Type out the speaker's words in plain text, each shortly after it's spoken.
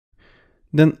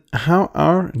Then how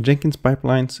are Jenkins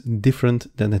pipelines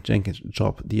different than the Jenkins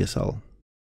Job DSL?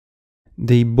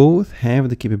 They both have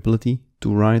the capability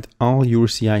to write all your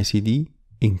CI/CD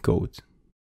in code.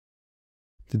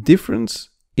 The difference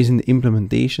is in the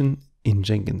implementation in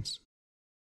Jenkins.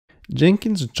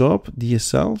 Jenkins Job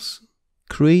DSLs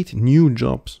create new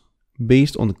jobs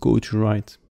based on the code you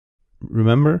write.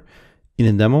 Remember, in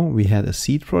a demo we had a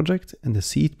seed project, and the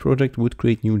seed project would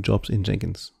create new jobs in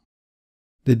Jenkins.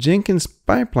 The Jenkins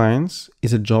pipelines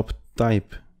is a job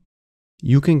type.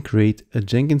 You can create a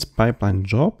Jenkins pipeline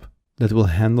job that will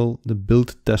handle the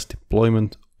build, test,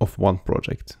 deployment of one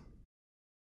project.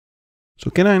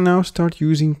 So can I now start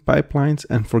using pipelines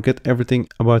and forget everything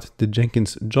about the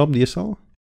Jenkins Job DSL?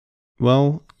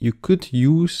 Well, you could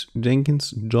use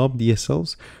Jenkins Job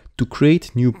DSLs to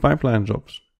create new pipeline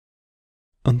jobs.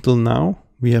 Until now,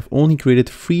 we have only created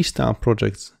freestyle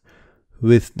projects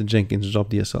with the Jenkins Job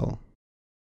DSL.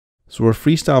 So a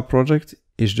freestyle project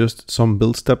is just some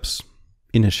build steps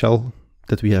in a shell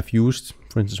that we have used.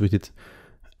 For instance, we did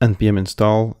npm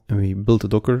install and we built a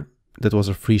Docker. That was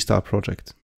a freestyle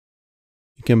project.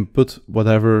 You can put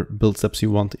whatever build steps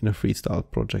you want in a freestyle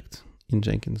project in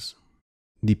Jenkins.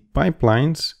 The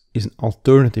pipelines is an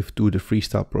alternative to the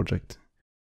freestyle project.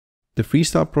 The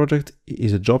freestyle project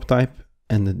is a job type,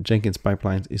 and the Jenkins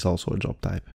pipelines is also a job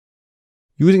type.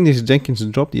 Using this Jenkins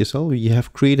Job DSL, we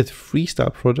have created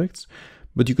freestyle projects,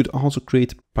 but you could also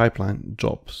create pipeline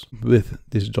jobs with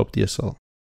this Job DSL.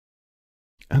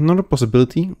 Another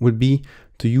possibility would be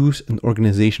to use an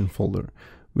organization folder,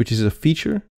 which is a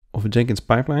feature of Jenkins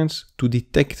pipelines to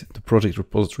detect the project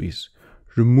repositories,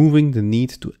 removing the need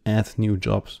to add new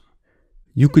jobs.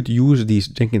 You could use these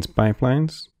Jenkins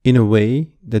pipelines in a way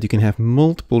that you can have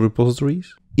multiple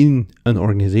repositories in an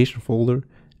organization folder,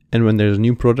 and when there's a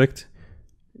new project,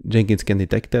 Jenkins can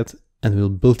detect that and will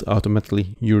build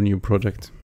automatically your new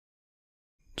project.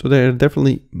 So there are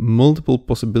definitely multiple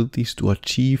possibilities to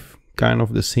achieve kind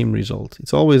of the same result.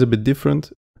 It's always a bit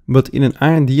different, but in an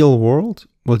ideal world,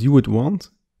 what you would want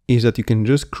is that you can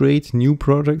just create new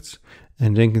projects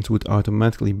and Jenkins would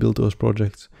automatically build those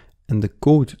projects, and the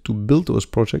code to build those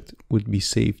projects would be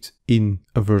saved in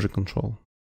a version control.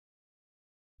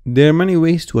 There are many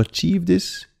ways to achieve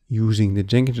this using the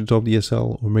Jenkins Job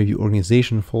DSL or maybe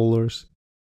organization folders.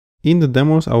 In the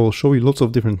demos, I will show you lots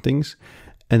of different things,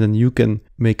 and then you can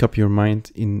make up your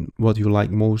mind in what you like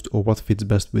most or what fits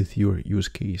best with your use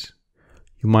case.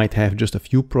 You might have just a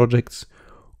few projects,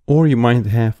 or you might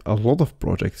have a lot of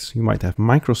projects. You might have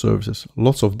microservices,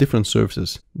 lots of different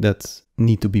services that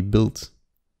need to be built.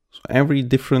 So every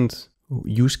different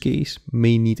use case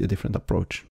may need a different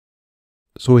approach.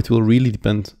 So it will really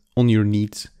depend on your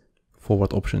needs for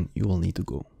what option you will need to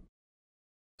go.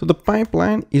 So the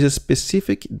pipeline is a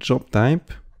specific job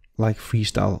type, like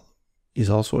freestyle is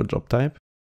also a job type,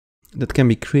 that can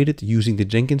be created using the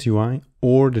Jenkins UI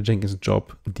or the Jenkins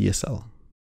Job DSL.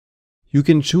 You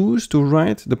can choose to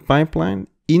write the pipeline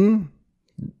in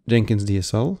Jenkins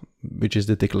DSL, which is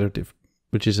a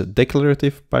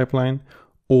declarative pipeline,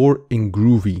 or in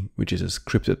Groovy, which is a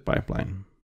scripted pipeline.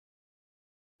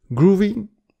 Groovy,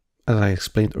 as I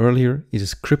explained earlier, is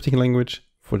a scripting language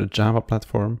for the Java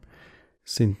platform,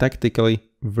 syntactically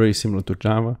very similar to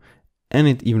Java, and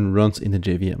it even runs in the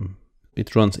JVM.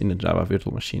 It runs in the Java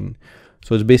virtual machine.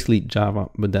 So it's basically Java,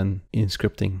 but then in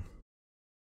scripting.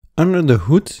 Under the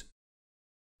hood,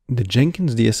 the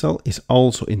Jenkins DSL is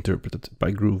also interpreted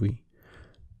by Groovy.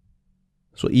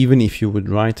 So even if you would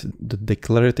write the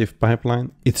declarative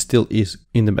pipeline, it still is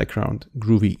in the background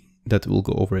Groovy that will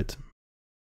go over it.